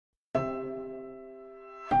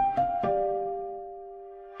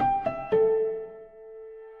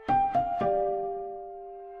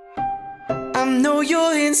know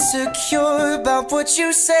you're insecure about what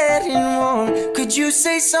you said and won't. Could you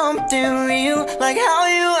say something real, like how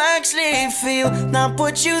you actually feel? Not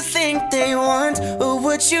what you think they want or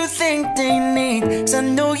what you think they need. 'Cause I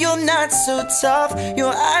know you're not so tough,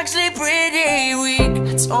 you're actually pretty weak.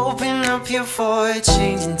 Let's open up here for a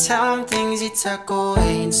change and tell them things you tuck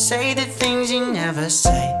away, and say the things you never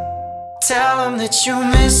say. Tell them that you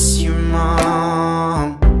miss your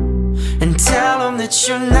mom, and tell them that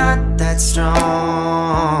you're not that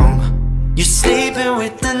strong. You're sleeping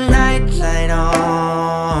with the nightlight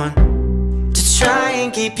on to try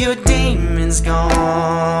and keep your demons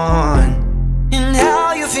gone. And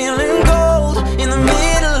how you're feeling cold in the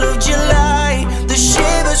middle of July. The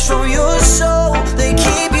shivers from your soul, they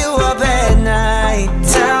keep you up at night.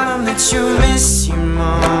 Tell them that you miss your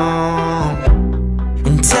mom,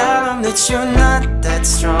 and tell them that you're not that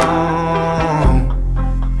strong.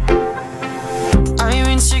 Are you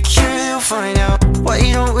insecure? You'll find out. Why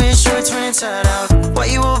you don't wear shorts when it's hot out? Why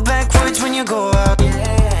you walk backwards when you go out?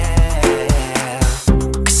 Yeah,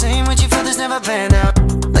 'cause saying what you felt is never planned out.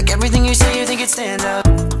 Like everything you say you think it stands out,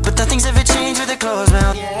 but nothing's ever changed with a closed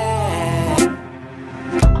mouth. Yeah,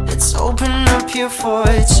 let's open up here for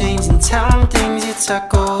a change and tell them things you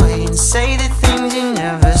tuck away, and say the things you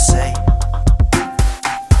never say.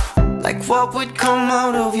 Like what would come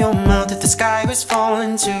out of your mouth if the sky was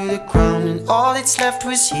falling to the ground and all that's left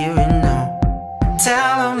was here and now.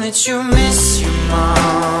 Tell them that you miss your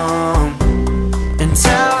mom, and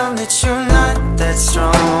tell them that you're not that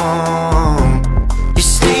strong.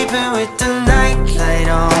 You're sleeping with the nightlight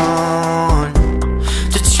on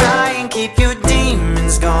to try and keep your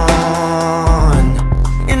demons gone.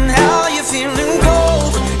 And how you're feeling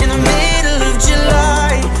cold in the middle of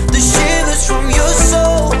July. The shivers from your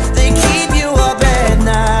soul, they keep you up at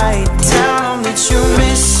night. Tell them that you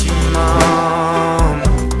miss your mom,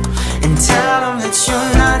 and tell them that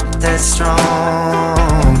you're not that strong.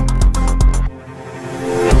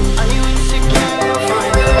 Are you insecure? You'll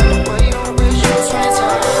find out. Why you don't wear shorts when it's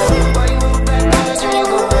hot? Why you walk backwards when you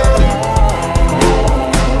go out?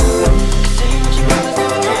 Saying what you felt is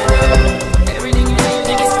never planned out. Everything you say you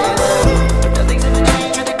think it stands out, but nothing's ever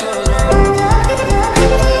changed with the closed mouth.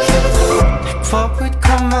 What would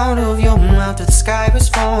come out of your mouth if the sky was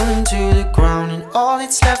falling to the ground and all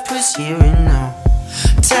that's left was here and now?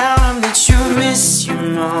 Tell them that you miss your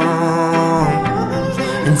mom,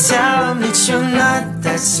 and tell them that you're not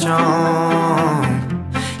that strong.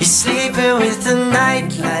 You're sleeping with the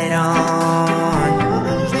nightlight on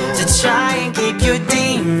to try and keep your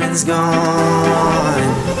demons gone.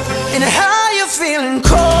 And how you're feeling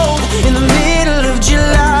cold in the middle of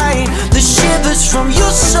July. The shivers from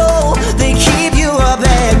your soul, they keep you up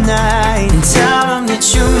at night. And tell them that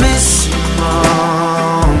you miss your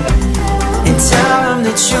mom, and tell them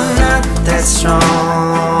that you're not that strong.